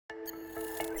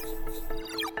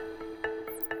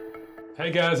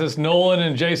Hey guys, it's Nolan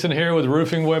and Jason here with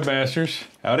Roofing Webmasters.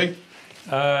 Howdy.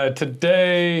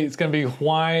 Today it's going to be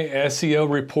why SEO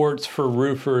reports for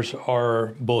roofers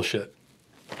are bullshit,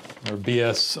 or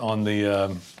BS on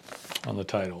the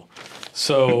title.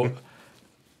 So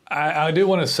I do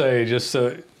want to say just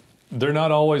they're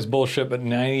not always bullshit, but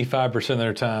 95% of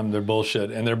their time they're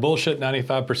bullshit, and they're bullshit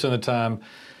 95% of the time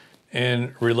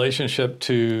in relationship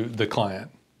to the client.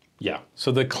 Yeah.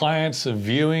 So the client's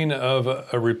viewing of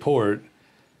a report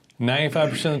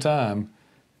 95% of the time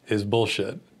is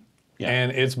bullshit. Yeah.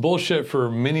 And it's bullshit for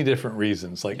many different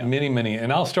reasons, like many.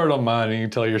 And I'll start on mine and you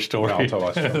can tell your story I'll tell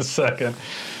my story in a second.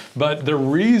 But the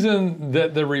reason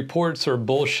that the reports are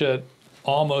bullshit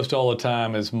almost all the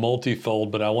time is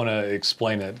multifold, but I want to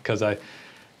explain it because a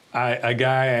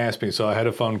guy asked me, so I had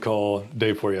a phone call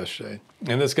day before yesterday,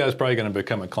 and this guy's probably going to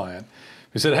become a client.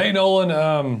 He said, hey,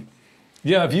 Nolan,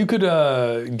 yeah, if you could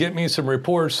get me some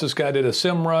reports, this guy did a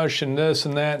SEMrush and this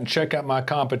and that, and check out my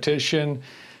competition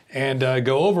and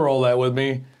go over all that with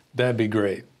me, that'd be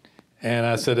great. And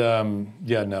I said,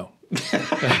 yeah, no.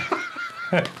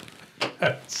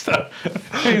 So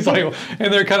he's like,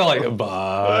 and they're kind of like,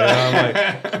 bye.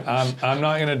 And I'm like, I'm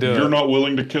not going to do it. You're not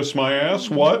willing to kiss my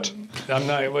ass? What? I'm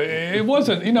not, it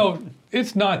wasn't,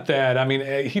 it's not that. I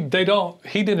mean, he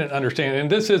didn't understand. And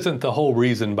this isn't the whole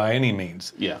reason by any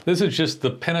means. Yeah. This is just the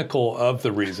pinnacle of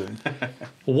the reason.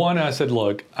 One, I said,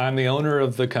 look, I'm the owner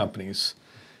of the companies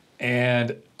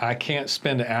and I can't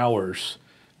spend hours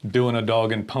doing a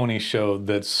dog and pony show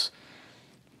that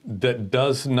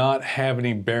does not have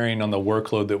any bearing on the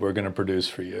workload that we're going to produce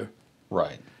for you.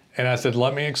 Right. And I said,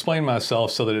 let me explain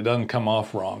myself so that it doesn't come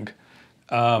off wrong.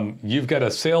 You've got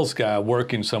a sales guy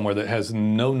working somewhere that has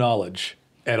no knowledge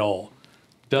at all,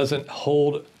 doesn't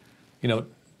hold,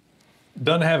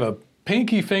 doesn't have a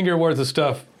pinky finger worth of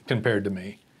stuff compared to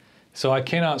me. So I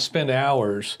cannot spend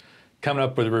hours coming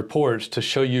up with reports to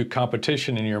show you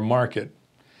competition in your market.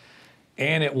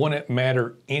 And it wouldn't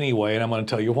matter anyway, and I'm going to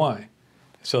tell you why.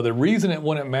 So the reason it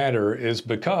wouldn't matter is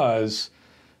because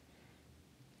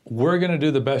we're going to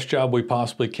do the best job we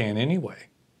possibly can anyway.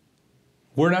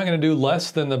 We're not going to do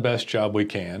less than the best job we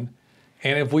can.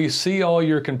 And if we see all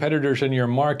your competitors in your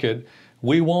market,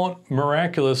 we won't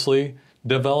miraculously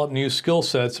develop new skill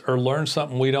sets or learn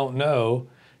something we don't know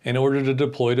in order to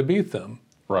deploy to beat them.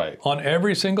 Right. On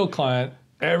every single client,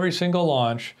 every single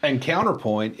launch. And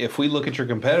counterpoint, if we look at your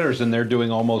competitors and they're doing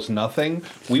almost nothing,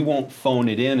 we won't phone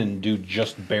it in and do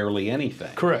just barely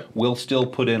anything. Correct. We'll still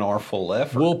put in our full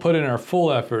effort. We'll put in our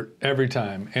full effort every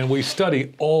time, and we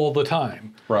study all the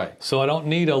time. Right. So I don't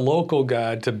need a local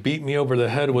guy to beat me over the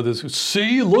head with his,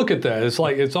 see, look at that.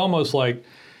 It's almost like,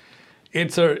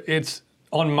 it's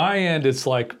on my end, it's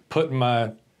like putting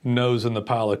my nose in the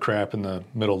pile of crap in the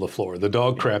middle of the floor. The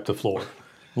dog crapped the floor.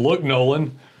 Look,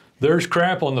 Nolan, there's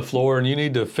crap on the floor and you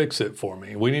need to fix it for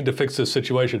me. We need to fix this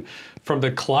situation. From the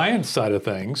client side of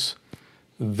things,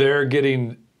 they're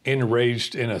getting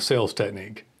enraged in a sales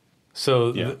technique.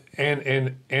 So,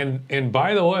 and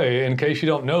by the way, in case you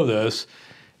don't know this,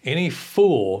 any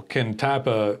fool can type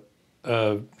a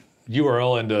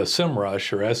URL into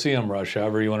SEMrush or SEMrush,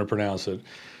 however you want to pronounce it,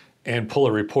 and pull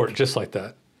a report just like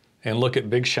that and look at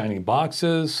big shiny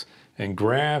boxes and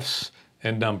graphs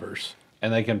and numbers.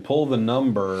 And they can pull the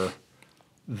number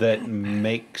that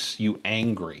makes you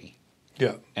angry.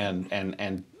 Yeah.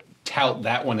 And tout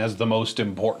that one as the most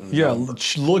important. Yeah, number.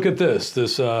 look at this.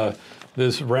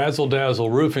 This razzle-dazzle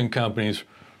roofing company's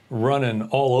running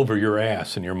all over your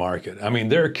ass in your market. I mean,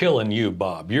 they're killing you,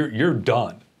 Bob. You're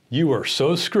done. You are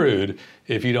so screwed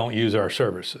if you don't use our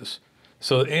services.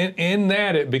 So in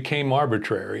that, it became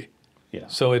arbitrary. Yeah.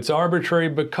 So it's arbitrary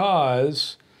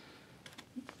because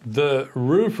the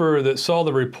roofer that saw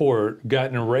the report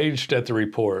got enraged at the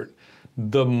report.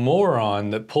 The moron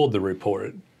that pulled the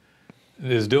report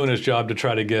is doing his job to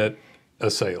try to get a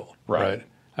sale, right?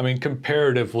 I mean,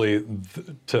 comparatively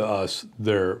to us,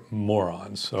 they're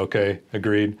morons, okay?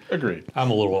 Agreed? Agreed.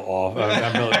 I'm a little off.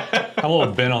 I'm a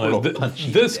little bent on this.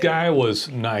 This guy was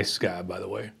nice guy, by the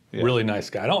way. Yeah. Really nice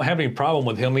guy. I don't have any problem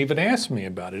with him even asking me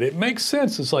about it. It makes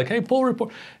sense. It's like, hey, pull a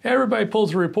report. Everybody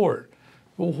pulls a report.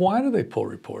 Well, why do they pull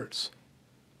reports?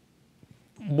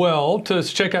 Well, to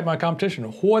check out my competition.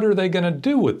 What are they going to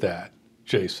do with that,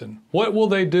 Jason? What will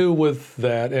they do with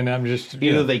that? And I'm just...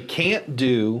 Either they can't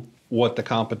do what the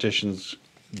competition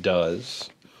does,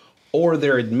 or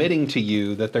they're admitting to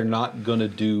you that they're not going to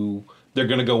do, they're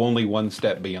going to go only one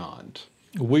step beyond.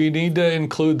 We need to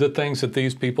include the things that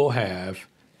these people have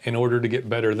in order to get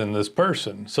better than this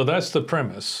person. So that's the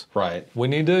premise. Right. We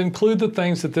need to include the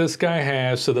things that this guy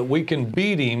has so that we can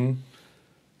beat him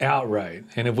outright.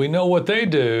 And if we know what they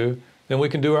do, then we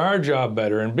can do our job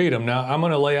better and beat them. Now, I'm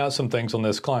going to lay out some things on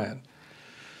this client.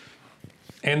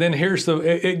 And then here's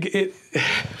freaking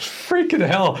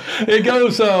hell. It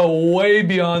goes way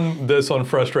beyond this on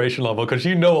frustration level because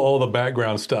you know all the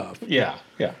background stuff. Yeah.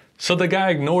 So the guy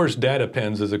ignores data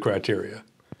pins as a criteria.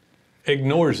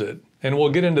 Ignores it. And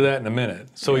we'll get into that in a minute.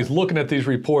 So he's looking at these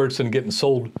reports and getting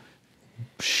sold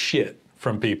shit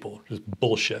from people, just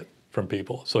bullshit from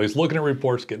people. So he's looking at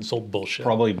reports, getting sold bullshit.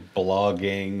 Probably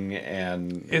blogging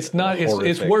and it's not.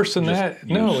 It's worse than that.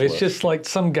 No, it's just like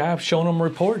some guy showing them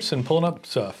reports and pulling up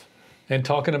stuff and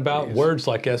talking about words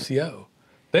like SEO.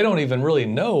 They don't even really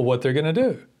know what they're going to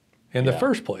do in the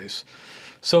first place.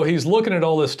 So he's looking at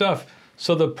all this stuff.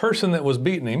 So the person that was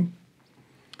beating him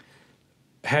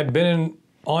had been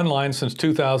online since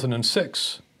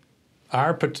 2006.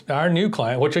 Our new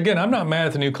client, which again, I'm not mad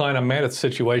at the new client, I'm mad at the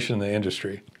situation in the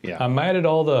industry. Yeah. I'm mad at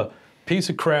all the piece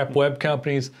of crap web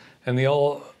companies and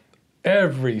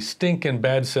every stinking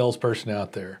bad salesperson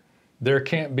out there. There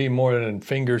can't be more than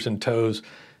fingers and toes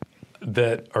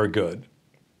that are good.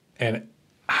 And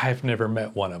I've never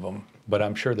met one of them, but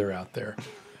I'm sure they're out there.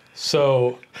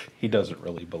 So he doesn't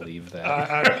really believe that.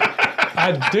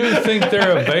 I do think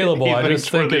they're available. I just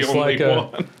think it's like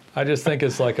one. I just think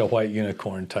it's like a white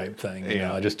unicorn type thing. You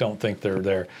know, I just don't think they're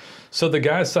there. So the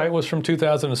guy's site was from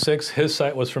 2006. His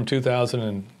site was from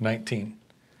 2019.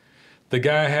 The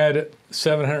guy had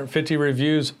 750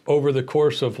 reviews over the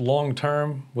course of long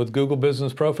term with Google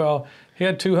Business Profile. He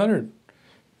had 200.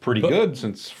 Pretty good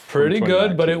since Pretty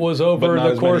good, but it was over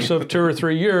the course of 2 or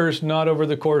 3 years, not over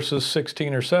the course of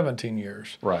 16 or 17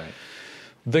 years. Right.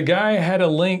 The guy had a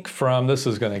link from, this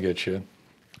is going to get you.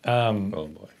 Oh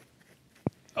boy.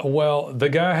 Well, the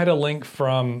guy had a link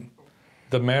from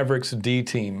the Mavericks D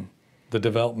team, the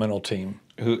developmental team.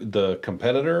 Who, the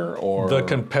competitor or? The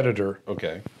competitor.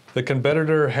 Okay. The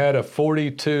competitor had a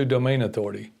 42 domain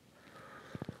authority.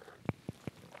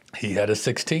 He had a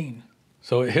 16.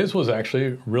 So his was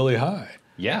actually really high.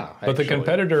 Yeah. But the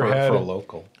competitor had for a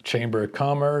local Chamber of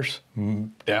Commerce,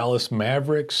 Dallas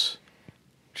Mavericks,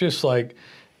 just like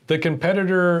the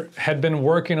competitor had been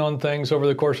working on things over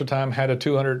the course of time, had a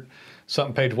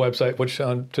 200-something page website, which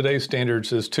on today's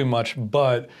standards is too much,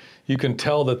 but you can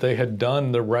tell that they had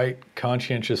done the right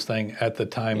conscientious thing at the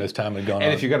time as time had gone on.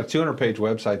 And if you've got a 200-page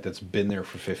website that's been there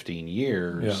for 15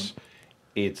 years,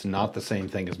 it's not the same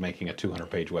thing as making a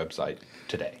 200-page website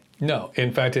today. No.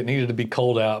 In fact, it needed to be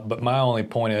culled out, but my only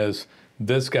point is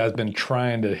this guy's been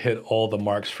trying to hit all the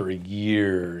marks for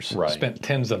years. Right. Spent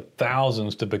tens of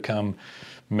thousands to become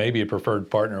maybe a preferred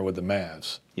partner with the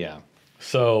Mavs. Yeah.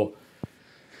 So,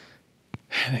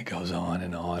 and it goes on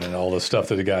and all the stuff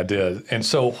that the guy did. And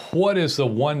so what is the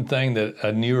one thing that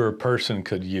a newer person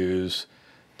could use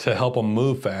to help them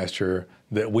move faster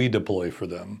that we deploy for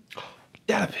them?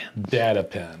 Data pins. Data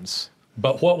pins.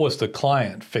 But what was the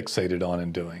client fixated on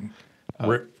and doing?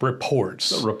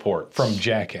 Reports. Reports. From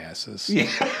jackasses. Yeah.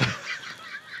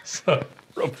 So,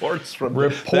 reports from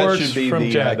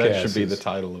jackasses. That should be the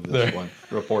title of this one.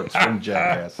 Reports from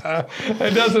jackasses.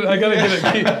 It doesn't. I gotta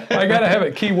get it. I gotta have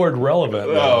it keyword relevant.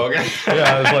 Though. Oh, okay.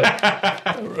 Yeah,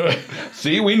 it's like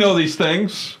see, we know these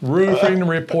things. Roofing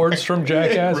reports from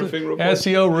jackasses. Roofing reports.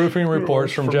 SEO roofing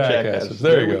reports from jackasses.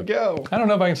 There you we go. I don't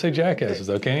know if I can say jackasses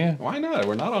though. Can you? Why not?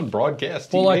 We're not on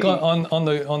broadcast TV. Well, like on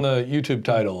the YouTube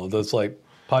title, that's like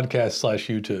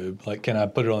podcast/YouTube. Like, can I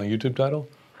put it on the YouTube title?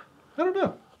 I don't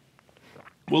know.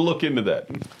 We'll look into that.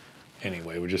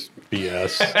 Anyway, we just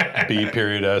BS, B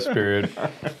period, S period.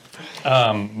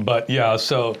 But yeah,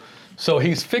 so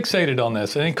he's fixated on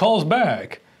this, and he calls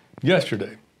back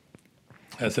yesterday.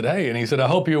 I said, hey, and he said, I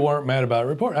hope you weren't mad about a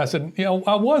report. I said, you know,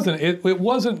 I wasn't. It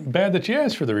wasn't bad that you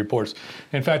asked for the reports.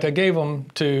 In fact, I gave them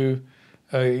to,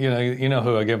 you know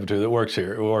who I gave them to that works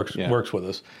here, who works with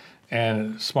us,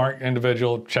 and smart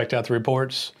individual checked out the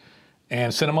reports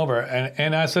and sent them over.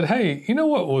 And I said, hey, you know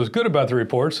what was good about the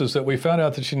reports is that we found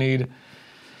out that you need.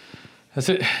 I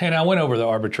said, and I went over the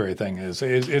arbitrary thing.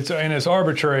 It's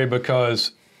arbitrary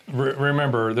because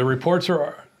remember the reports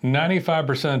are 95%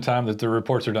 of the time that the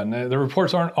reports are done. The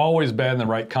reports aren't always bad in the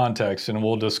right context, and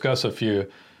we'll discuss a few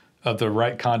of the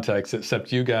right contexts.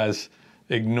 Except you guys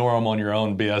ignore them on your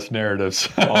own BS narratives.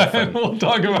 Often. We'll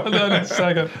talk about that in a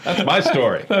second. That's my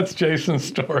story. That's Jason's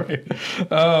story.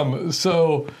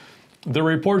 So the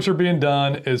reports are being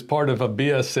done as part of a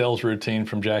BS sales routine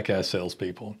from jackass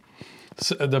salespeople.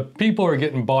 So the people are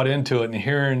getting bought into it and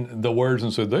hearing the words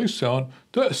and said,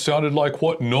 that sounded like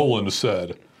what Nolan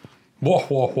said. Wah,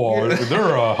 wah, wah. They're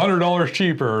 $100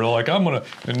 cheaper. Like,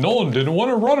 and Nolan didn't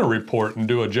want to run a report and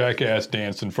do a jackass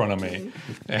dance in front of me.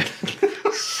 And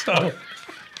so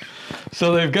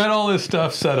So they've got all this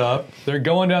stuff set up. They're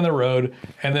going down the road,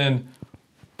 and then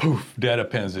poof, data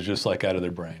pins is just like out of their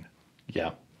brain.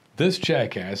 Yeah. This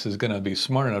jackass is going to be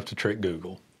smart enough to trick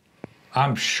Google.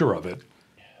 I'm sure of it.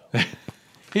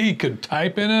 He could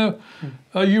type in a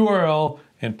URL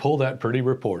and pull that pretty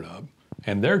report up.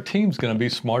 And their team's going to be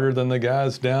smarter than the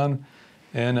guys down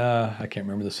in, I can't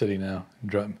remember the city now.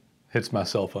 Hits my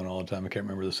cell phone all the time. I can't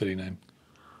remember the city name.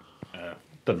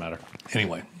 Doesn't matter.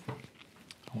 Anyway.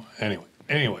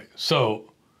 So,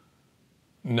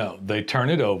 no, they turn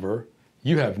it over.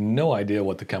 You have no idea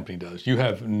what the company does. You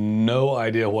have no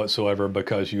idea whatsoever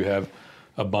because you have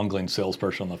a bungling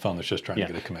salesperson on the phone that's just trying to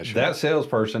get a commission. That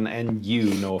salesperson and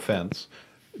you, no offense,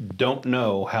 don't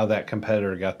know how that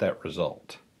competitor got that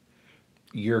result.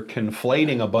 You're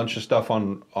conflating a bunch of stuff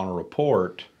on a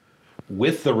report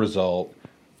with the result,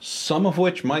 some of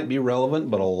which might be relevant,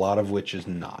 but a lot of which is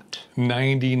not.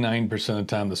 99% of the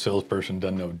time, the salesperson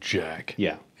doesn't know jack.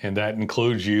 Yeah. And that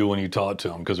includes you when you talk to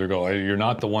them because they're going, hey, you're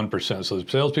not the 1%. So the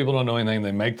salespeople don't know anything.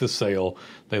 They make the sale.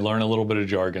 They learn a little bit of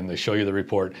jargon. They show you the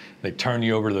report. They turn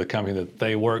you over to the company that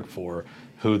they work for,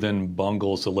 who then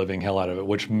bungles the living hell out of it,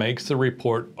 which makes the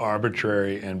report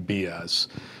arbitrary and BS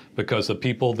because the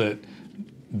people that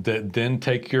then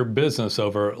take your business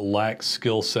over lack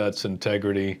skill sets,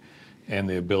 integrity, and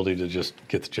the ability to just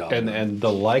get the job done. And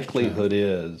the likelihood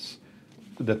is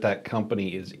that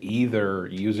company is either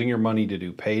using your money to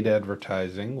do paid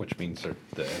advertising, which means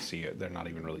the SEO, they're not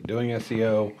even really doing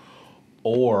SEO,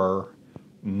 or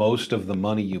most of the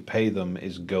money you pay them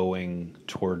is going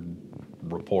toward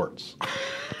reports.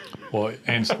 Well,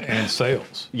 and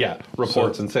sales. Yeah,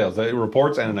 reports and sales.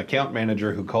 Reports and an account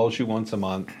manager who calls you once a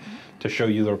month to show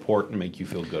you the report and make you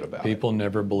feel good about it. People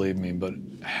never believe me, but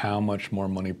how much more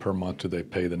money per month do they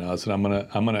pay than us? And I'm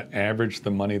gonna average the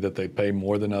money that they pay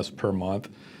more than us per month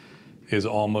is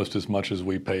almost as much as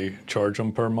we charge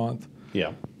them per month.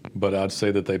 Yeah. But I'd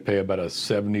say that they pay about a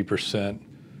 70%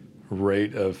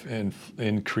 rate of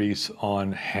increase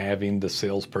on having the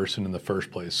salesperson in the first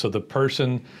place. So the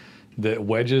person that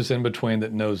wedges in between,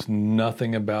 that knows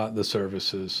nothing about the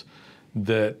services,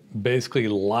 that basically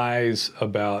lies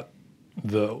about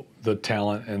the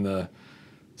talent and the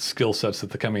skill sets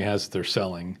that the company has that they're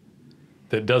selling,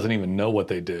 that doesn't even know what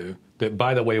they do, that,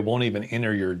 by the way, won't even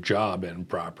enter your job in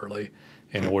properly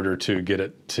in order to get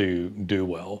it to do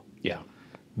well. Yeah.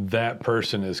 That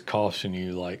person is costing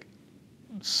you like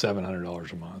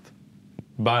 $700 a month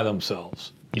by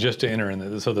themselves just to enter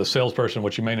in. So the salesperson,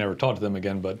 which you may never talk to them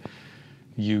again, but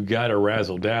you got a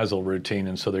razzle-dazzle routine,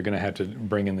 and so they're going to have to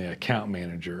bring in the account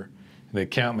manager. The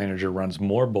account manager runs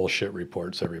more bullshit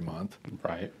reports every month.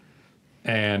 Right.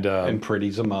 And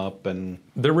pretties them up. And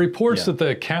the reports that the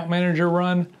account manager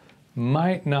run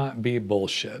might not be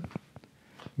bullshit.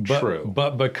 But, True.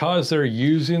 But because they're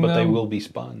using them. But they will be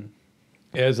spun.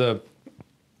 As a,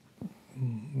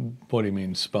 what do you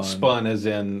mean spun? Spun as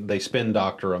in they spin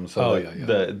doctor them so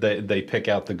they pick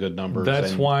out the good numbers.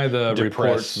 That's and why the depress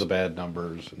reports, the bad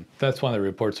numbers. That's why the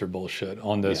reports are bullshit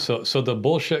on this. Yeah. So the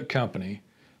bullshit company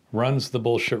runs the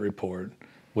bullshit report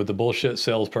with the bullshit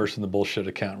salesperson, the bullshit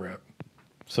account rep.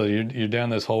 So you're down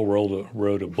this whole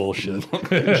road of bullshit.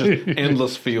 Just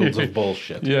endless fields of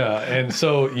bullshit. Yeah, and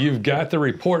so you've got the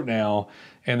report now,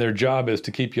 and their job is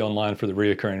to keep you online for the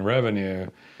reoccurring revenue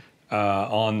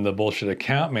on the bullshit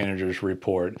account manager's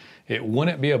report. It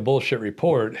wouldn't be a bullshit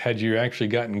report had you actually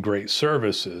gotten great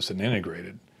services and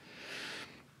integrated.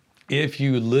 If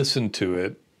you listened to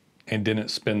it and didn't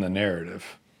spin the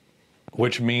narrative,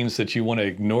 which means that you want to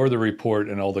ignore the report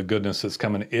and all the goodness that's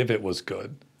coming if it was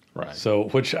good. Right. So,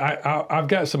 which I've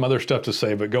got some other stuff to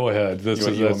say, but go ahead. That's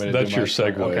your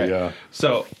segue. Okay. Yeah.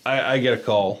 So I get a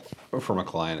call from a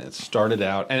client. It started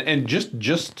out, and just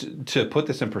to put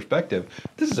this in perspective,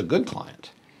 this is a good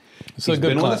client. He's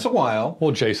been with us a while.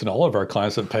 Well, Jason, all of our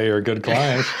clients that pay are good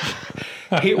clients.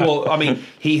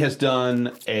 He has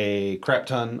done a crap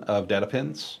ton of data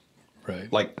pins.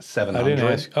 Right. Like 700. I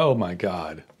didn't ask. Oh my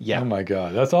God. Yeah. Oh my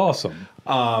God. That's awesome.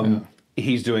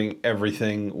 He's doing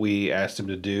everything we asked him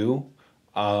to do.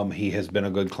 He has been a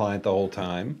good client the whole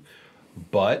time,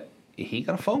 but he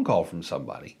got a phone call from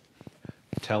somebody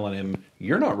telling him,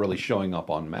 you're not really showing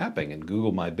up on mapping in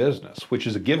Google My Business, which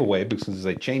is a giveaway because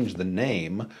they changed the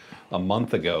name a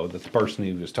month ago. The person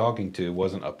he was talking to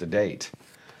wasn't up to date,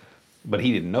 but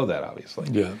he didn't know that, obviously.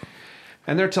 Yeah.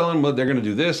 And they're telling him, well, they're going to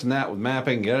do this and that with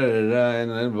mapping, and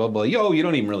then blah, blah. Yo, you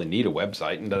don't even really need a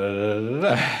website, and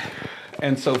da-da-da-da-da.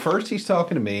 And so first he's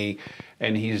talking to me,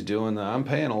 and he's doing I'm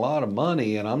paying a lot of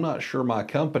money, and I'm not sure my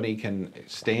company can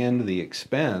stand the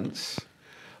expense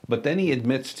But then he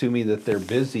admits to me that they're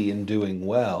busy and doing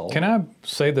well. Can I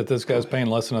say that this guy's paying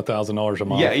less than $1,000 a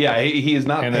month? Yeah, he is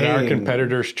not And paying. then our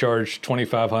competitors charge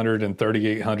 $2,500 and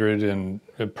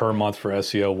 $3,800 per month for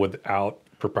SEO without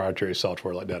proprietary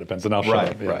software like Datapens. And I'll shut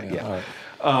up. Yeah.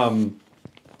 All right.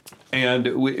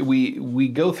 And we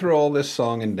go through all this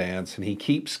song and dance, and he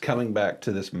keeps coming back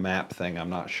to this map thing. I'm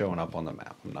not showing up on the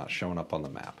map. I'm not showing up on the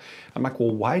map. I'm like,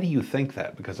 well, why do you think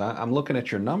that? Because I'm looking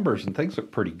at your numbers, and things look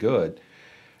pretty good.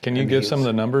 Can you give some of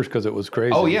the numbers? Because it was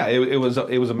crazy. Oh, yeah, it was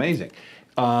amazing.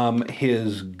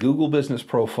 His Google business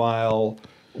profile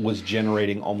was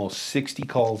generating almost 60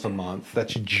 calls a month.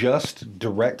 That's just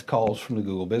direct calls from the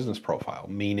Google business profile,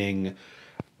 meaning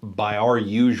by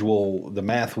the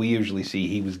math we usually see,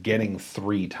 he was getting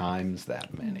 3 times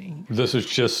that many. This is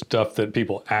just stuff that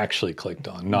people actually clicked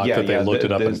on, not that they looked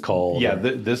it up and called. Yeah,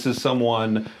 this is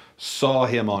someone saw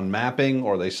him on mapping,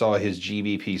 or they saw his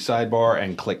GBP sidebar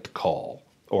and clicked call,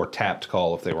 or tapped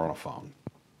call if they were on a phone.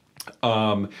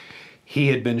 He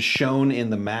had been shown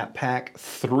in the map pack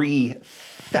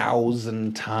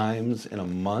 3,000 times in a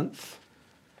month.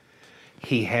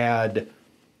 He had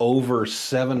over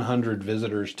 700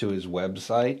 visitors to his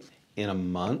website in a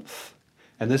month.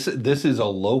 And this is a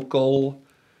local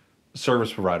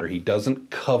service provider. He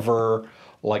doesn't cover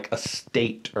like a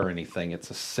state or anything. It's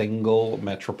a single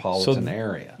metropolitan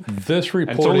area. This reporting,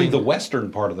 and it's only the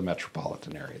western part of the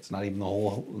metropolitan area. It's not even the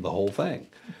whole thing.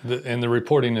 And the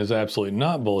reporting is absolutely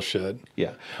not bullshit.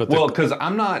 Yeah. Well, because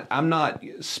I'm not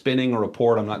spinning a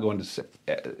report. I'm not going to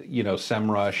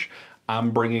SEMrush.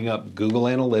 I'm bringing up Google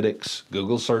Analytics,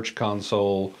 Google Search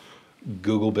Console,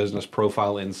 Google Business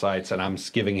Profile Insights, and I'm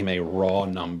giving him a raw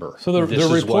number. So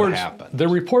the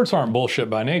reports aren't bullshit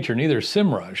by nature, neither is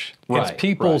SEMrush. It's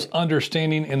people's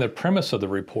understanding and the premise of the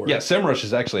report. Yeah, SEMrush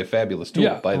is actually a fabulous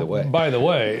tool, by the way. By the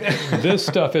way, this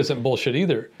stuff isn't bullshit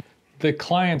either. The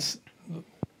clients...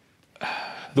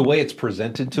 The way it's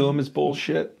presented to them is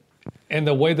bullshit. And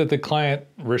the way that the client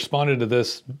responded to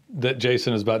this that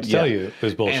Jason is about to tell you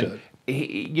is bullshit. And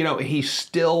he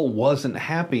still wasn't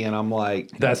happy, and I'm like,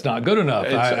 that's not good enough.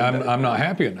 I'm not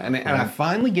happy enough. And I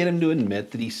finally get him to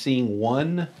admit that he's seeing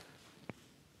one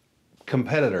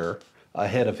competitor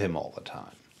ahead of him all the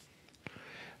time.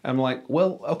 I'm like,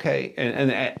 well, okay.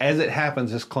 And as it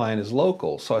happens, this client is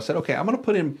local. So I said, okay, I'm going to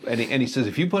put in, and he says,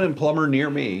 if you put in plumber near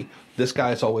me, this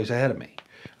guy's always ahead of me.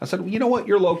 I said, well, you know what?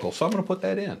 You're local, so I'm going to put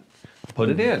that in. Put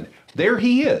it in. There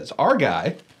he is, our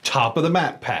guy, top of the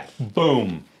map pack.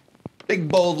 Boom. Big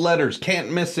bold letters,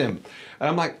 can't miss him. And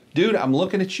I'm like, dude, I'm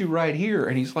looking at you right here.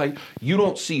 And he's like, you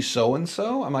don't see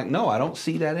so-and-so? I'm like, no, I don't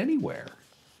see that anywhere.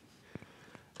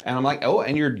 And I'm like, oh,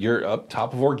 and you're up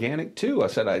top of organic too. I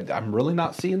said, I'm really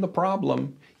not seeing the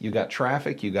problem. You got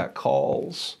traffic, you got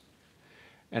calls.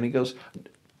 And he goes,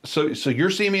 so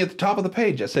you're seeing me at the top of the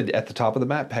page? I said, at the top of the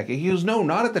map pack. He goes, no,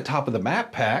 not at the top of the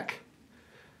map pack.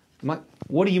 I'm like,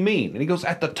 what do you mean? And he goes,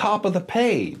 at the top of the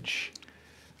page.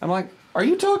 I'm like, are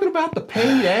you talking about the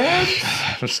paid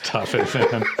ads? Stop it,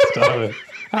 man. Stop it.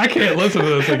 I can't listen to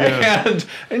this again.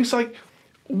 And he's like,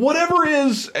 whatever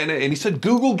is, and he said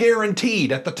Google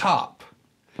guaranteed at the top.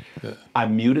 Yeah. I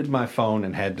muted my phone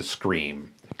and had to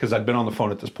scream because I'd been on the phone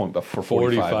at this point for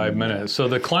 45 minutes. So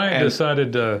the client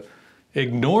decided to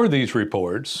ignore these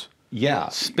reports,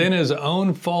 spin his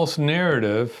own false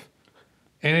narrative,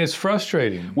 and it's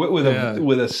frustrating. With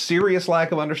a serious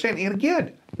lack of understanding. And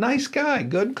again, nice guy,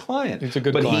 good client. He's a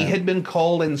good client. But he had been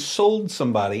called and sold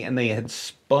somebody, and they had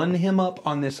spun him up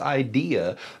on this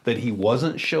idea that he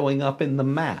wasn't showing up in the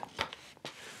map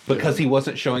because he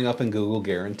wasn't showing up in Google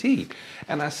Guaranteed.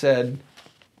 And I said,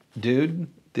 dude,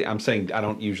 I'm saying, I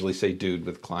don't usually say dude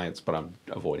with clients, but I'm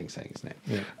avoiding saying his name.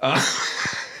 Yeah.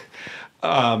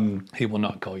 He will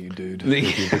not call you dude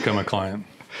if you become a client.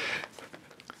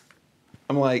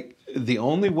 I'm like, the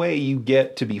only way you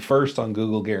get to be first on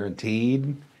Google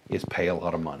Guaranteed is pay a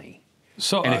lot of money.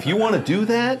 And if you want to do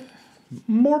that,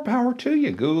 more power to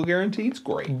you. Google Guaranteed's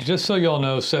great. Just so y'all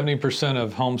know, 70%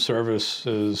 of home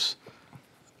services,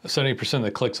 70% of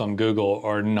the clicks on Google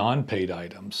are non-paid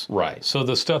items. Right. So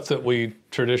the stuff that we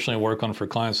traditionally work on for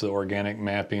clients, the organic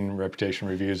mapping, reputation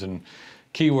reviews, and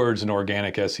keywords and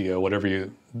organic SEO, whatever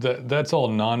that's all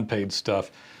non-paid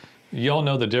stuff. Y'all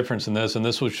know the difference in this, and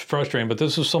this was frustrating, but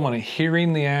this was someone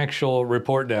hearing the actual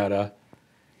report data,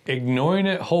 ignoring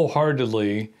it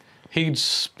wholeheartedly. He'd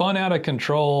spun out of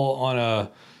control on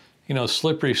a,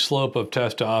 slippery slope of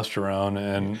testosterone,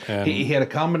 and he had a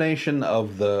combination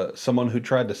of someone who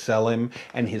tried to sell him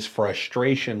and his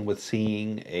frustration with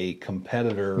seeing a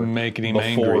competitor making him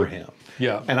before angry. him.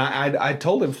 Yeah, and I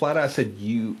told him flat out.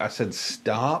 I said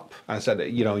stop. I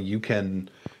said you can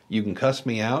You can cuss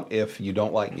me out if you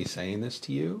don't like me saying this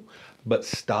to you, but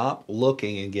stop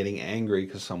looking and getting angry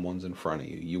because someone's in front of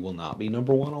you. You will not be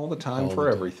number one all the time for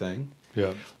everything.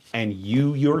 Yeah. And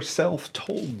you yourself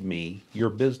told me your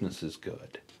business is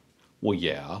good. Well,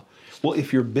 yeah. Well,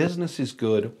 if your business is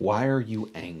good, why are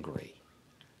you angry?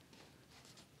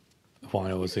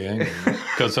 Why was he angry?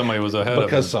 Because somebody was ahead of him.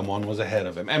 Because someone was ahead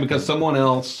of him. And because someone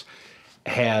else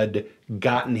had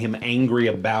gotten him angry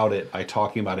about it by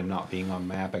talking about him not being on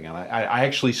mapping. And I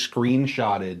actually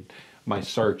screenshotted my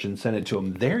search and sent it to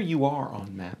him. There you are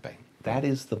on mapping. That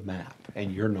is the map,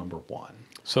 and you're number one.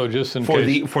 So just in for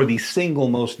case, for the single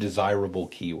most desirable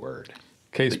keyword.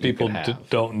 in case people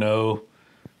don't know,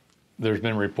 there's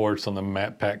been reports on the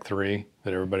Map Pack 3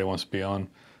 that everybody wants to be on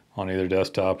either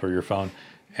desktop or your phone.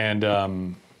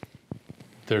 And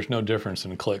there's no difference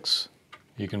in clicks.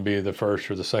 You can be the first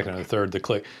or the second or the third to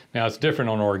click. Now, it's different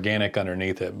on organic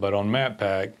underneath it, but on Map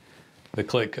Pack, the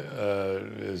click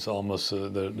is almost,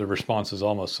 the response is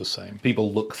almost the same.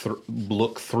 People look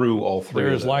through all three.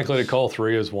 They're as likely to call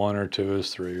 3 as 1 or 2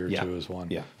 as 3 or 2 as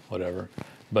 1, whatever.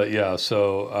 But yeah,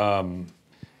 so,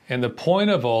 and the point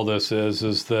of all this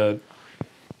is that,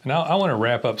 and I want to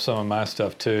wrap up some of my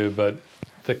stuff too, but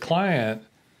the client,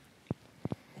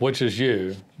 which is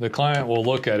you, the client will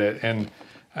look at it, and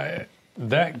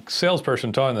that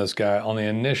salesperson talking to this guy on the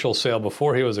initial sale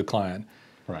before he was a client,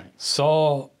 right,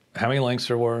 saw how many links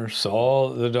there were,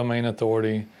 saw the domain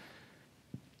authority,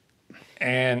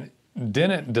 and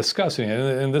didn't discuss it.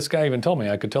 And this guy even told me,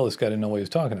 I could tell this guy didn't know what he was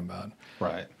talking about.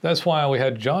 Right. That's why we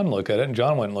had John look at it, and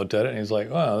John went and looked at it, and he's like,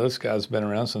 wow, this guy's been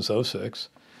around since '06.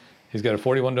 He's got a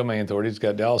 41 domain authority. He's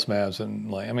got Dallas Maps,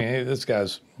 and this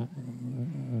guy's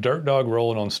dirt dog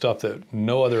rolling on stuff that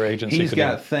no other agency could do. He's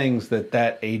got things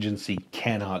that agency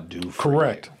cannot do for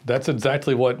Correct. you. That's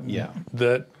exactly what.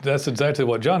 That's exactly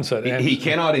what John said. And he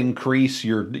cannot increase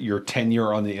your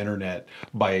tenure on the internet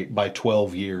by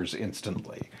 12 years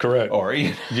instantly. Correct. Or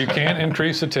you can't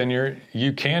increase the tenure.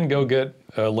 You can go get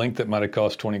a link that might have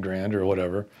cost 20 grand or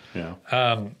whatever. Yeah.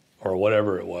 Or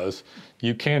whatever it was.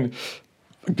 You can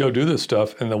go do this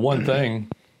stuff. And the one thing,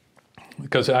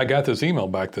 because I got this email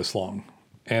back this long,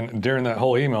 and during that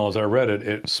whole email, as I read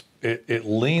it, it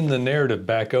leaned the narrative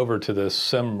back over to this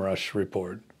SEMrush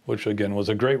report, which again was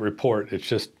a great report. It's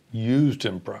just used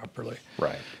improperly.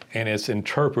 Right. And it's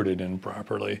interpreted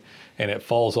improperly, and it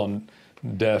falls on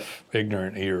deaf,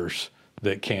 ignorant ears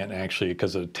that can't actually,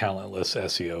 because of talentless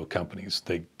SEO companies,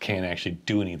 they can't actually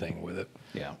do anything with it.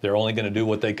 Yeah. They're only going to do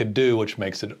what they could do, which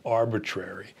makes it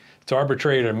arbitrary. It's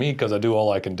arbitrary to me because I do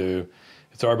all I can do.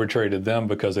 It's arbitrary to them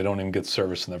because they don't even get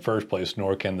service in the first place,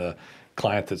 nor can the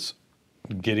client that's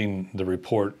getting the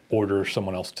report order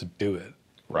someone else to do it.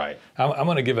 Right. I'm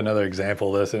going to give another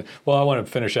example of this. Well, I want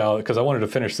to finish out because I wanted to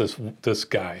finish this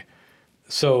guy.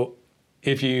 So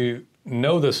if you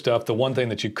know this stuff, the one thing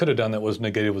that you could have done that was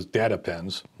negated was data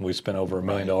pens. We spent over $1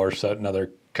 million set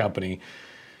another company.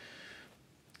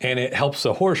 And it helps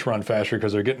the horse run faster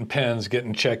because they're getting pens,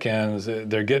 getting check-ins,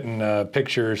 they're getting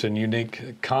pictures and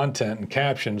unique content and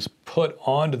captions put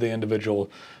onto the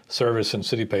individual service and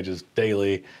city pages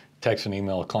daily, text and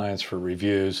email clients for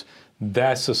reviews.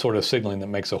 That's the sort of signaling that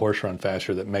makes a horse run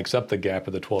faster, that makes up the gap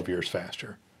of the 12 years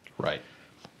faster. Right.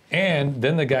 And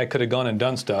then the guy could have gone and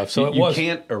done stuff. So you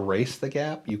can't erase the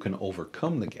gap. You can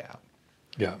overcome the gap.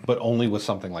 Yeah. But only with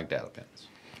something like data pens.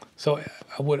 So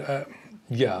I would,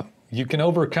 you can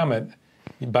overcome it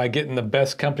by getting the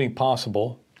best company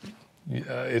possible.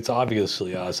 It's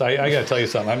obviously us. I got to tell you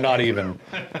something. I'm not even,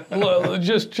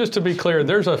 just to be clear,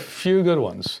 there's a few good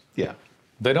ones. Yeah.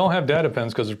 They don't have data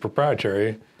pens because it's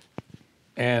proprietary,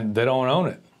 and they don't own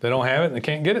it. They don't have it, and they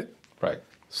can't get it. Right.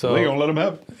 So they ain't gonna let them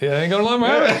have it. Yeah, they ain't gonna let them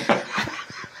have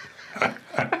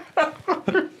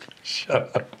it.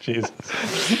 Shut up, Jesus.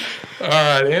 All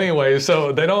right, anyway,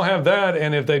 so they don't have that,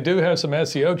 and if they do have some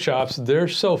SEO chops,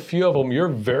 there's so few of them, you're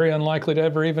very unlikely to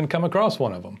ever even come across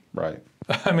one of them. Right.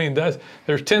 I mean, there's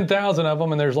 10,000 of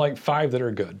them, and there's like 5 that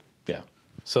are good. Yeah.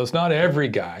 So it's not every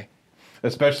guy.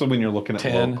 Especially when you're looking at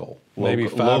 10, local. maybe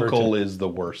 5 or Local 10. is the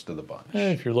worst of the bunch.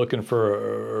 If you're looking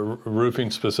for a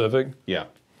roofing specific, Yeah.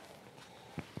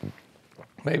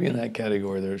 maybe in that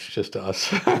category, there's just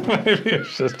us. Maybe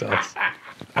it's just us.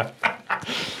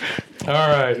 All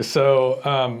right,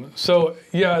 so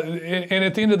yeah, and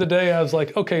at the end of the day, I was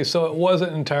like, okay, so it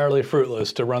wasn't entirely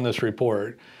fruitless to run this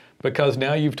report, because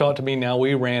now you've talked to me, now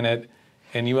we ran it,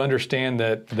 and you understand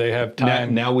that they have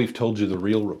time. Now we've told you the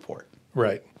real report.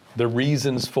 Right, the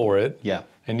reasons for it. Yeah.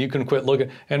 And you can quit looking.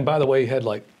 And by the way, he had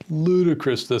like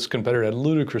this competitor had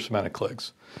ludicrous amount of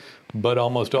clicks, but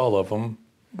almost all of them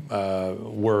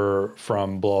were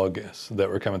from blogs that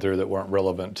were coming through that weren't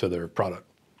relevant to their product.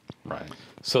 Right.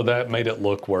 So that made it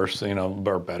look worse,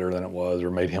 or better than it was, or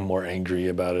made him more angry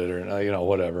about it, or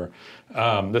whatever.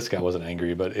 This guy wasn't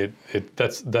angry, but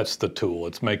that's the tool.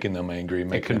 It's making them angry.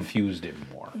 It confused him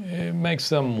more. It makes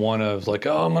them want to, like,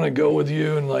 oh, I'm gonna go with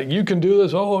you, and like, you can do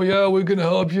this. Oh yeah, we can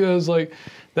help you. It's like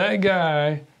that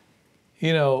guy,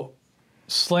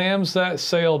 slams that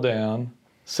sale down,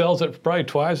 sells it for probably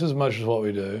twice as much as what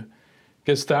we do,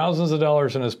 gets thousands of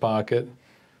dollars in his pocket,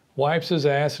 wipes his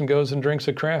ass and goes and drinks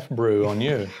a craft brew on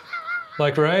you.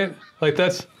 Right?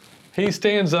 He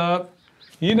stands up,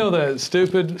 that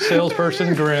stupid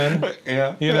salesperson grin.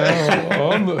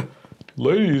 Yeah.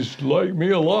 Ladies like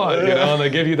me a lot, and they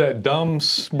give you that dumb,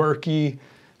 smirky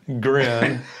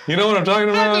grin. You know what I'm talking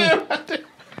about?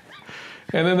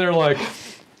 And then they're like,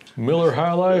 Miller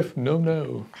High Life?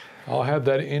 No. I'll have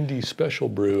that indie special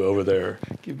brew over there.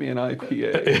 Give me an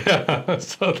IPA. Yeah.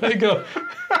 So they go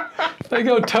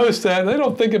toast that, and they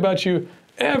don't think about you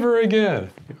ever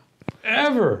again.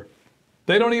 Ever.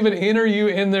 They don't even enter you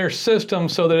in their system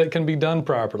so that it can be done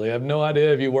properly. I have no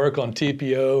idea if you work on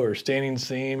TPO or standing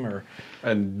seam or...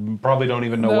 And probably don't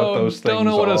even know what those things are. Don't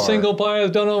know what a single ply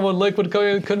is, don't know what liquid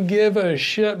coating, couldn't give a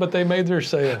shit, but they made their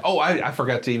sale. Oh, I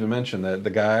forgot to even mention that the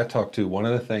guy I talked to, one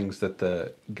of the things that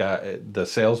the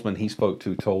salesman he spoke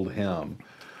to told him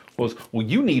was, well,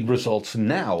 you need results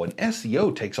now, and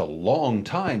SEO takes a long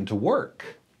time to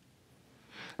work.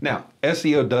 Now,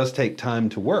 SEO does take time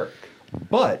to work,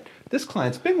 but this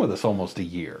client's been with us almost a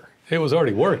year. It was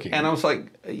already working. And I was like,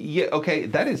 yeah, okay,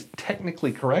 that is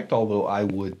technically correct, although I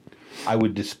would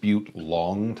dispute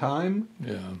long time.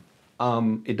 Yeah.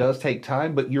 It does take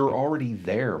time, but you're already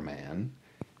there, man.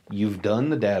 You've done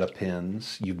the data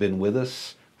pins. You've been with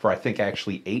us for, I think,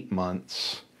 actually 8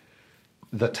 months.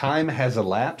 The time has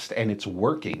elapsed, and it's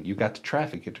working. You got the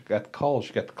traffic. You got the calls.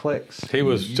 You got the clicks. He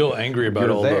was still angry about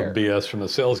all the BS from the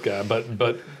sales guy,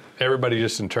 but everybody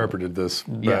just interpreted this.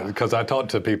 Yeah. Because I talk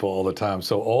to people all the time.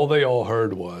 So all they all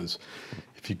heard was,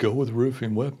 if you go with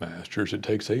Roofing Webmasters, it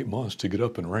takes 8 months to get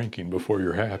up in ranking before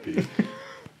you're happy.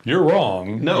 You're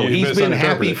wrong. No, he's been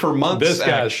happy for months, this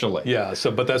guy, actually. Yeah,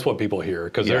 but that's what people hear,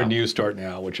 because they're new starting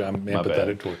out, which I'm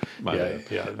empathetic toward.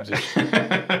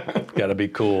 Just got to be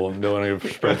cool and don't want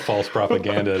to spread false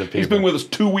propaganda to people. He's been with us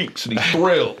 2 weeks, and he's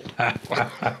thrilled.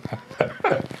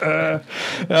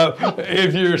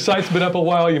 If your site's been up a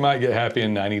while, you might get happy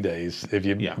in 90 days. If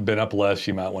you've been up less,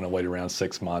 you might want to wait around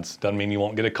 6 months. Doesn't mean you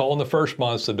won't get a call in the first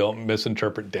month, so don't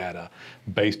misinterpret data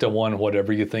based on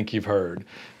whatever you think you've heard.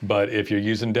 But if you're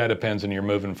using data pins and you're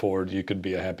moving forward, you could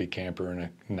be a happy camper in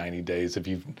 90 days. I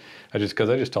just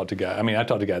talked to a guy. I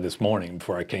talked to a guy this morning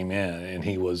before I came in, and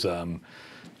he was, he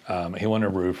wasn't a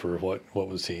roofer. What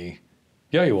was he?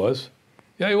 Yeah, he was.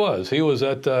 He was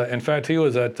at, in fact, he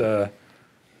was at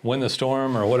Win the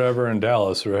Storm or whatever in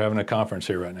Dallas. We're having a conference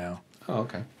here right now. Oh,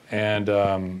 okay.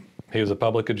 And he was a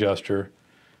public adjuster.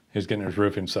 He was getting his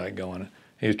roofing site going.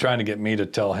 He was trying to get me to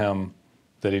tell him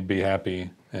that he'd be happy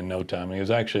in no time. He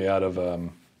was actually out of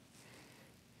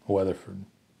Weatherford.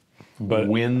 But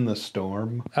Win the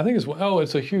Storm? I think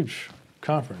it's a huge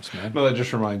conference, man. No, that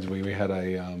just reminds me, we had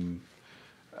a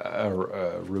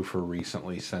roofer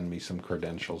recently send me some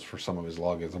credentials for some of his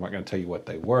logins. I'm not going to tell you what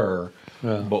they were,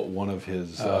 but one of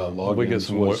his logins we get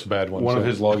some was bad ones. One of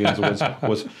his logins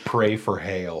was pray for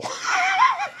hail.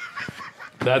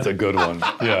 That's a good one.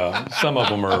 Yeah, some of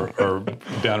them are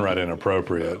downright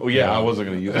inappropriate. Oh yeah, I wasn't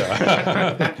going to use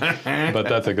that. But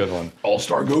that's a good one.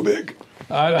 All-Star go big.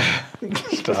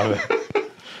 Stop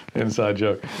it. Inside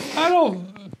joke. I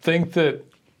don't think that,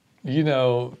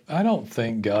 I don't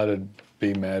think God would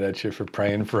be mad at you for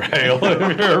praying for hail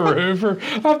if you're a roofer.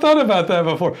 I've thought about that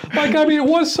before.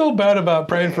 What's so bad about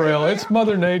praying for hail? It's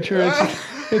Mother Nature.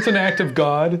 It's an act of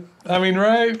God.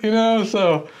 Right?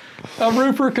 So a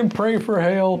roofer can pray for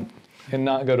hail and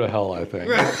not go to hell, I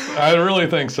think. I really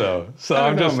think so. So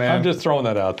I'm just throwing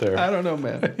that out there. I don't know,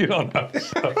 man. You don't know.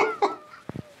 So.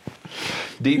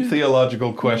 Deep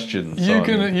theological questions. You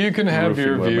can have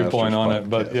your viewpoint on it,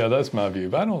 but yeah, that's my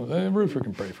view. A roofer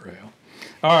can pray for hail.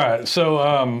 All right,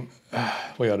 so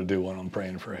we ought to do one on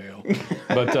praying for hail.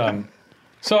 But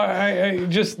so I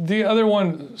just the other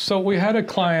one. So we had a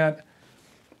client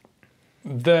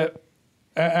that,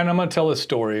 and I'm going to tell this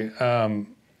story.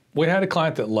 We had a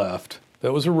client that left.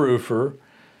 That was a roofer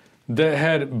that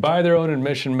had, by their own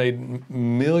admission, made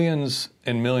millions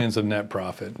and millions of net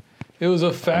profit. It was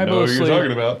a fabulously. I know who you're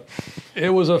talking about. It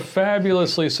was a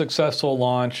fabulously successful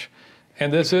launch,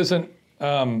 and this isn't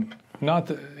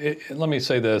let me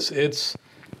say this.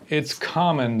 It's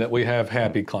common that we have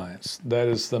happy clients. That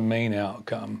is the main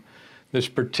outcome. This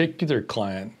particular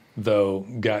client, though,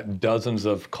 got dozens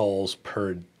of calls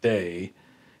per day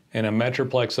in a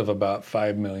metroplex of about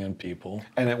 5 million people.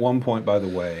 And at one point, by the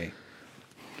way,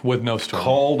 with no storm.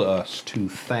 Called us to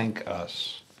thank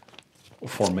us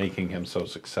for making him so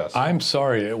successful. I'm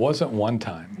sorry, it wasn't one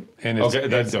time. And it's, okay,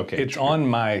 that's okay. It's on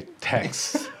my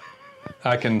texts.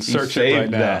 I can search You it right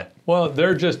saved now. that. Well,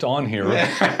 they're just on here.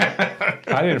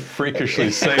 I didn't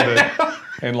freakishly save it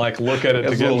and like look at it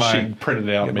to get my sheet printed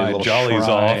out, get made a my little jollies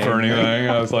shrine. off or anything.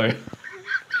 I was like,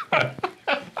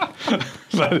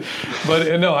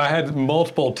 but no, I had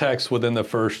multiple texts within the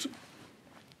first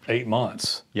 8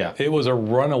 months. Yeah. It was a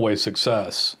runaway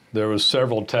success. There was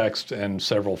several texts and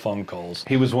several phone calls.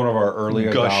 He was one of our early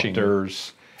Gushing.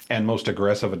 adopters and most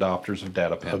aggressive adopters of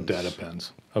data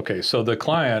pens. Okay, so the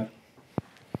client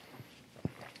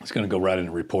is going to go right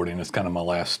into reporting. It's kind of my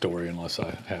last story unless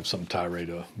I have some tirade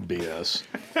of BS.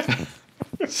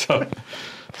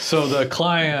 So the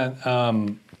client,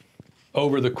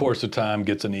 over the course of time,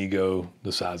 gets an ego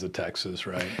the size of Texas,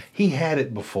 right? He had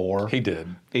it before. He did.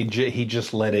 He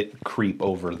just let it creep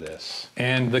over this.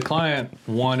 And the client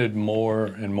wanted more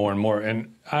and more and more.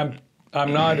 And I'm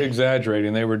not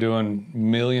exaggerating. They were doing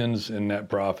millions in net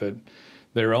profit.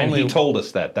 They were only And he told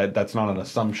us that's not an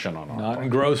assumption on our not part. in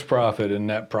gross profit and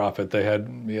net profit. He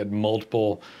had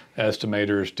multiple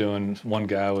estimators doing. One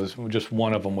guy was just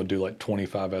one of them would do like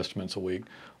 25 estimates a week,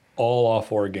 all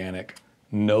off organic,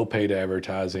 no paid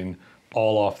advertising,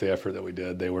 all off the effort that we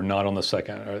did. They were not on the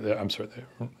second.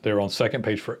 They were on second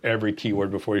page for every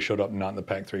keyword before he showed up, not in the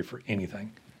pack 3 for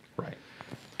anything. Right.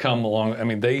 Come along. I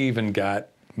mean, they even got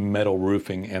metal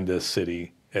roofing in this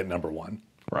city at #1,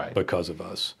 Right. because of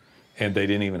us. And they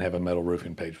didn't even have a metal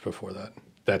roofing page before that.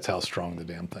 That's how strong the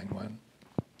damn thing went.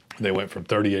 They went from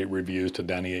 38 reviews to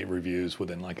 98 reviews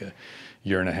within like a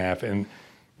year and a half. And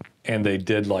they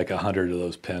did like 100 of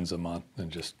those pens a month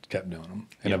and just kept doing them.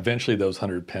 And eventually those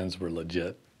 100 pens were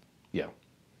legit. Yeah.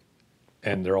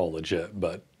 And they're all legit,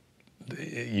 but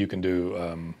you can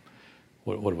do,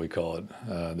 what do we call it?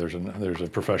 There's a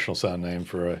professional sound name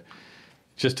for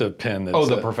just a pen that's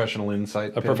the professional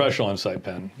insight pen? professional insight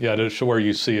pen. Yeah, to where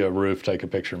you see a roof, take a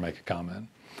picture, make a comment.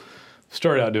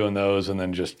 Started out doing those, and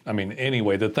then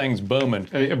anyway, the thing's booming.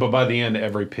 But by the end,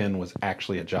 every pen was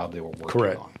actually a job they were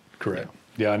working on. Correct.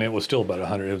 Yeah, and it was still about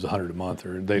 100. It was 100 a month,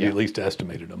 or they'd at least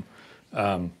estimated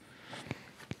them.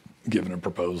 Given a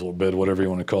proposal, bid, whatever you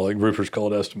want to call it. Roofers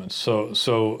call it estimates. So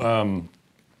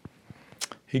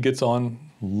he gets on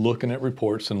looking at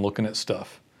reports and looking at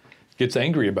stuff. Gets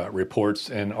angry about reports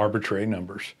and arbitrary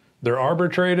numbers. They're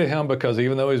arbitrary to him because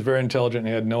even though he's very intelligent,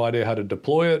 he had no idea how to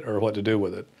deploy it or what to do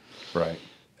with it. Right.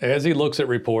 As he looks at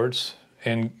reports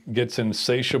and gets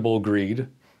insatiable greed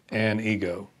and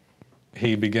ego,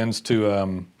 he begins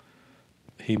to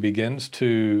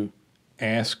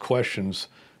ask questions.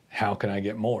 How can I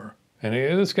get more? And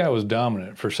this guy was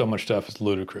dominant for so much stuff. It's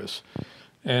ludicrous.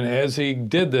 And as he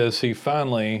did this, he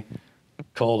finally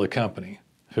called a company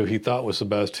who he thought was the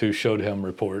best, who showed him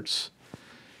reports.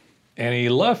 And he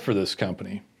left for this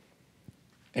company.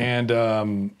 And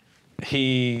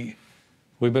we've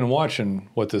been watching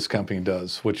what this company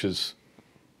does, which is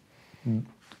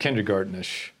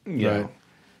kindergartenish,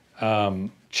 right?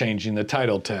 Changing the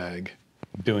title tag,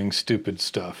 doing stupid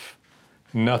stuff.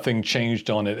 Nothing changed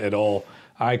on it at all.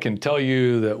 I can tell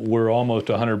you that we're almost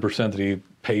 100% that he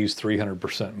pays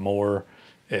 300% more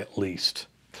at least.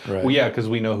 Right. Well, yeah, because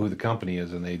we know who the company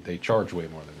is, and they charge way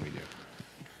more than we do.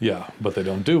 Yeah, but they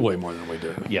don't do way more than we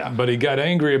do. Yeah. But he got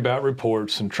angry about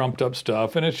reports and trumped up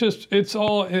stuff, and it's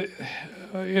all.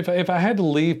 If I had to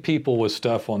leave people with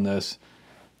stuff on this,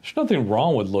 there's nothing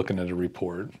wrong with looking at a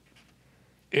report.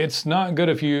 It's not good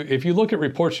if you look at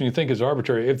reports and you think it's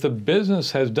arbitrary. If the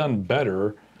business has done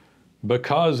better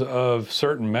because of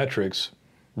certain metrics,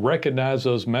 recognize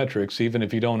those metrics even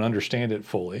if you don't understand it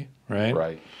fully, right?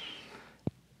 Right.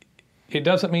 It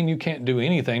doesn't mean you can't do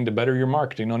anything to better your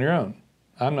marketing on your own.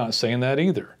 I'm not saying that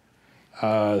either.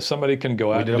 Somebody can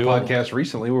go out and do We did a podcast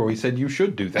recently where we said you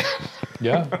should do that.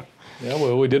 Yeah. Yeah,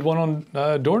 well, we did one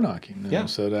on door knocking. Yeah. And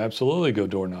said absolutely go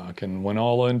door knock, and went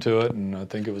all into it. And I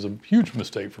think it was a huge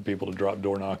mistake for people to drop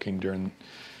door knocking during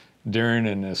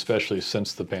and especially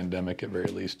since the pandemic, at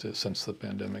very least since the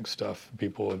pandemic stuff.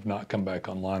 People have not come back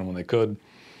online when they could.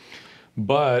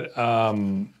 But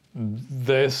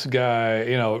this guy,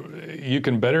 you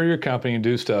can better your company and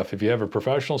do stuff. If you have a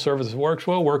professional service that works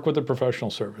well, work with a professional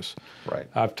service. Right.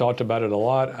 I've talked about it a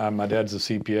lot. My dad's a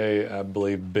CPA. I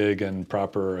believe big in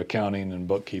proper accounting and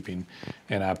bookkeeping,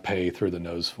 and I pay through the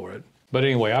nose for it. But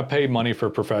anyway, I pay money for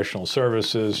professional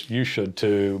services. You should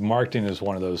too. Marketing is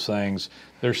one of those things.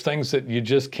 There's things that you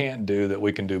just can't do that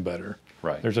we can do better.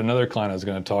 Right. There's another client I was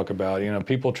going to talk about. You know,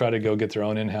 people try to go get their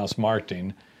own in-house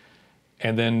marketing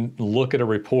and then look at a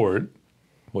report,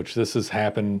 which this has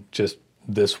happened just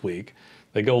this week.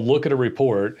 They go look at a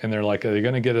report and they're like, they're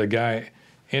going to get a guy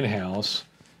in-house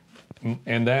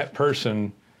and that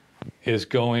person is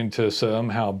going to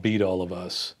somehow beat all of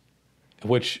us,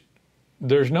 which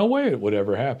there's no way it would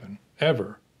ever happen,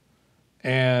 ever.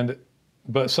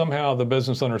 But somehow the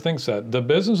business owner thinks that. The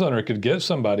business owner could get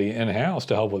somebody in-house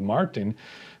to help with marketing,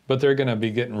 but they're going to be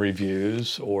getting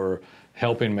reviews or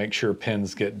helping make sure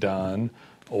pins get done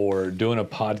or doing a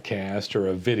podcast or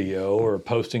a video or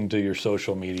posting to your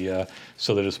social media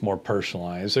so that it's more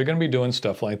personalized. They're going to be doing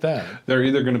stuff like that. They're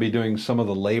either going to be doing some of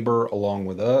the labor along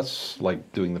with us,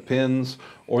 like doing the pins,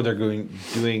 or they're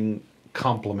doing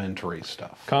complementary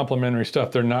stuff. Complementary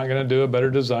stuff. They're not going to do a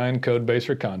better design, code base,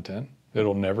 or content.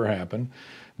 It'll never happen.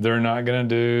 They're not going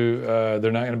to do.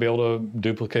 They're not going to be able to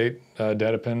duplicate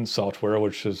data pin software,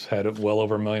 which has had well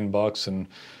over $1 million and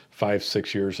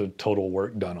 5-6 years of total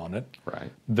work done on it.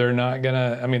 Right. They're not going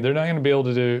to. I mean, they're not going to be able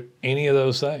to do any of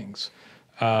those things.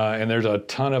 And there's a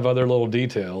ton of other little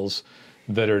details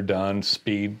that are done,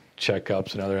 speed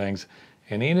checkups and other things.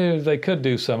 And even if they could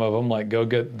do some of them, like go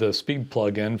get the speed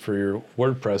plugin for your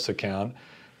WordPress account,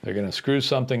 they're going to screw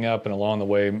something up and along the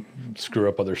way screw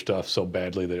up other stuff so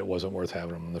badly that it wasn't worth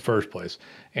having them in the first place.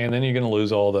 And then you're going to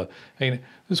lose all the. I mean,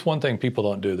 this is one thing people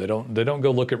don't do. They don't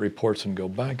go look at reports and go,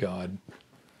 by God,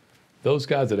 those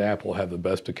guys at Apple have the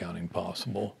best accounting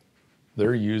possible.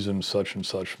 They're using such and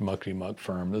such muckety muck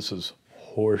firm. This is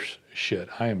horse shit.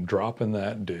 I am dropping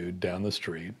that dude down the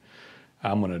street.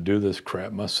 I'm going to do this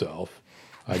crap myself.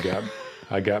 I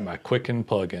got my Quicken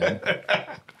plugin,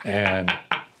 and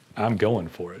I'm going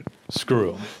for it.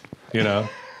 Screw them, you know.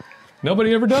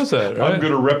 Nobody ever does that, right? I'm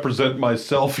going to represent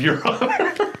myself, Your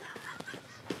Honor.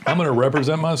 I'm going to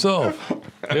represent myself.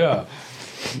 Yeah.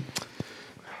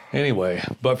 Anyway,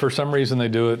 but for some reason they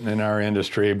do it in our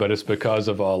industry, but it's because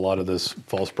of a lot of this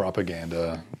false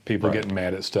propaganda, people getting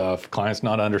mad at stuff, clients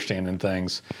not understanding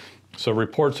things. So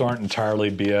reports aren't entirely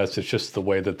BS. It's just the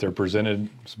way that they're presented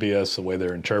is BS, the way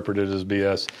they're interpreted is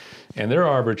BS. And they're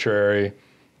arbitrary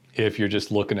if you're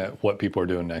just looking at what people are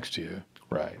doing next to you.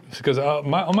 Right. Because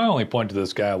my only point to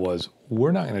this guy was,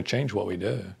 we're not going to change what we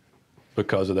do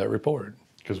because of that report.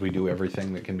 Because we do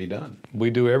everything that can be done. We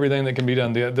do everything that can be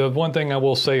done. The one thing I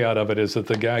will say out of it is that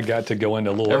the guy got to go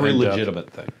into a little Every in-depth. legitimate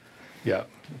thing. Yeah,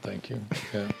 thank you.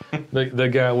 Yeah, the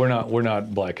guy. We're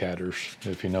not black hatters,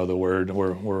 if you know the word.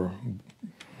 We're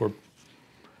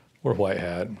white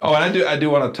hat. Oh, and I do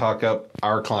want to talk up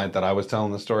our client that I was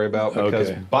telling the story about,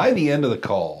 because by the end of the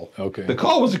call, the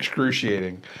call was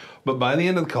excruciating, but by the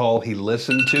end of the call, he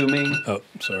listened to me. Oh,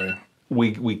 sorry.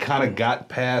 We kind of got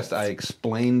past. I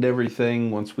explained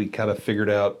everything once we kind of figured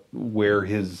out where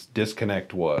his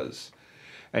disconnect was,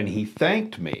 and he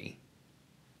thanked me.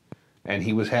 And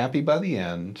he was happy by the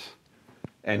end,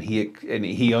 and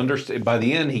he understood. By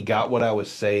the end, he got what I was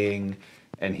saying,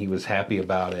 and he was happy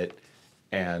about it,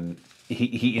 and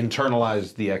he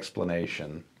internalized the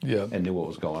explanation, and knew what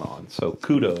was going on. So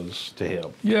kudos to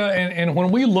him. Yeah, and when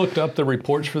we looked up the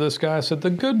reports for this guy, I said the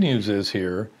good news is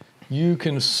here. You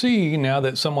can see now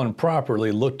that someone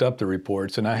properly looked up the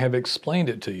reports, and I have explained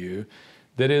it to you,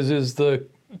 that is the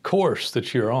course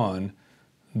that you're on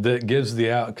that gives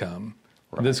the outcome.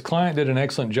 Right. This client did an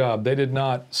excellent job. They did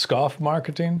not scoff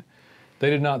marketing. They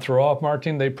did not throw off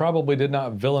marketing. They probably did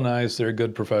not villainize their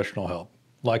good professional help,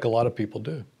 like a lot of people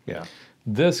do. Yeah.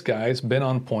 This guy's been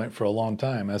on point for a long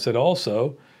time. I said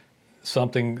also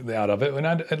something out of it.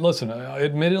 And listen,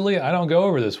 admittedly, I don't go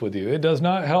over this with you. It does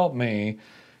not help me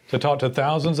to talk to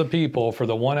thousands of people for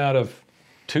the 1 out of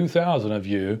 2,000 of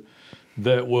you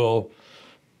that will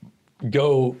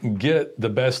go get the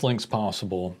best links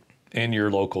possible in your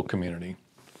local community.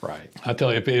 Right. I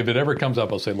tell you, if it ever comes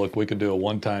up, I'll say, look, we could do a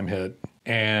one-time hit,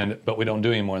 but we don't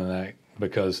do any more than that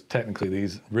because technically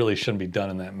these really shouldn't be done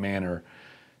in that manner.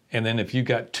 And then if you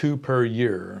got 2 per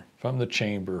year from the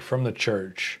chamber, from the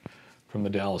church, from the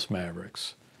Dallas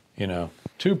Mavericks, 2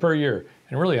 per year.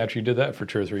 And really, after you did that for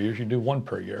 2 or 3 years, you do 1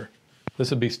 per year. This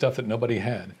would be stuff that nobody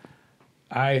had.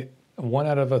 1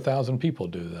 out of 1,000 people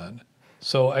do that.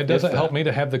 So it doesn't help me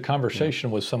to have the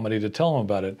conversation with somebody to tell them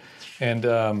about it. And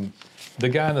the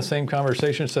guy in the same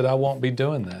conversation said, I won't be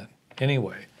doing that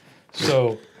anyway.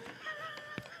 So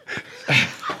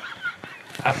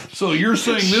So you're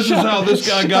saying this is how this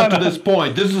guy got to this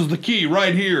point. This is the key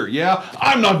right here. Yeah,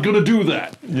 I'm not going to do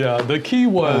that. Yeah, the key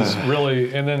was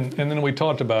really, and then we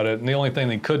talked about it, and the only thing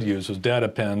they could use was data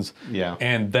pins. Yeah.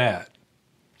 And that.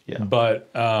 Yeah. But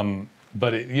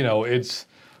it, it's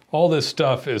all this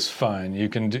stuff is fine. You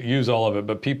can use all of it,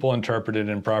 but people interpret it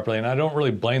improperly, and I don't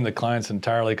really blame the clients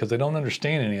entirely because they don't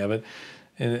understand any of it.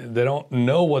 And they don't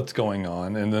know what's going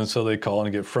on, and then so they call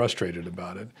and get frustrated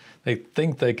about it. They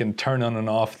think they can turn on and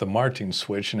off the marketing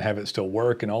switch and have it still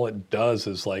work, and all it does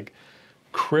is like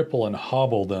cripple and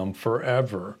hobble them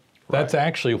forever. That's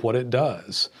actually what it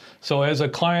does. So as a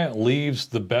client leaves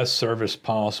the best service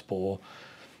possible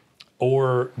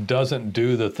or doesn't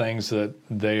do the things that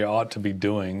they ought to be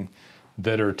doing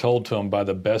that are told to them by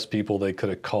the best people they could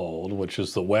have called, which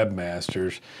is the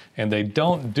webmasters, and they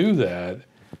don't do that,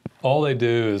 all they do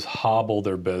is hobble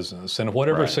their business. And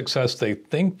whatever success they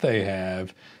think they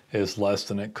have is less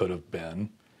than it could have been.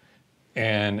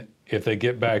 And if they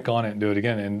get back on it and do it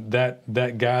again, and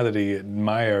that guy that he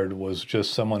admired was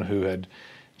just someone who had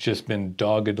just been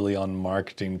doggedly on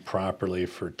marketing properly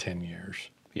for 10 years.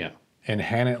 Yeah. And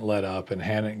hadn't let up and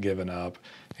hadn't given up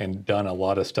and done a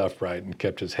lot of stuff right and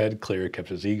kept his head clear, kept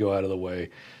his ego out of the way,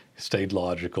 stayed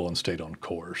logical and stayed on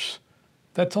course.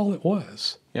 That's all it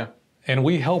was. Yeah. And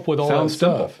we help with all Sounds that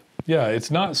stuff. simple. Yeah,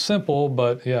 it's not simple,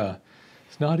 but yeah.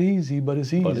 It's not easy, but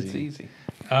it's easy. But it's easy.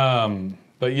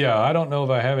 But yeah, I don't know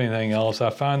if I have anything else. I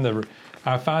find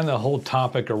the whole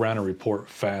topic around a report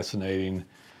fascinating.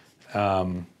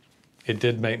 It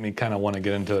did make me kind of want to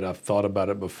get into it. I've thought about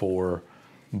it before,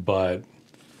 and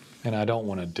I don't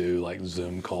want to do like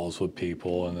Zoom calls with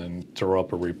people and then throw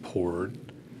up a report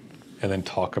and then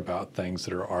talk about things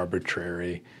that are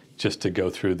arbitrary just to go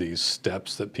through these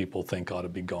steps that people think ought to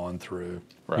be gone through.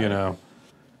 Right.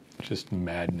 Just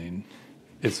maddening.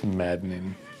 It's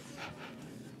maddening.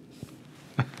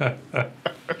 All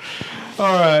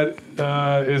right.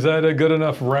 Is that a good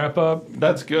enough wrap up?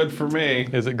 That's good for me.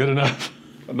 Is it good enough?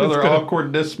 Another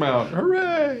awkward dismount.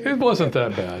 Hooray! It wasn't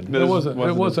that bad. It wasn't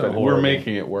horrible. We're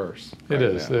making it worse. It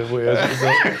is. The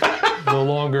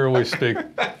longer we speak,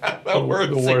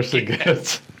 the worse it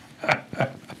gets.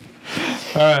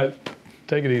 All right.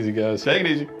 Take it easy, guys. Take it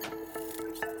easy.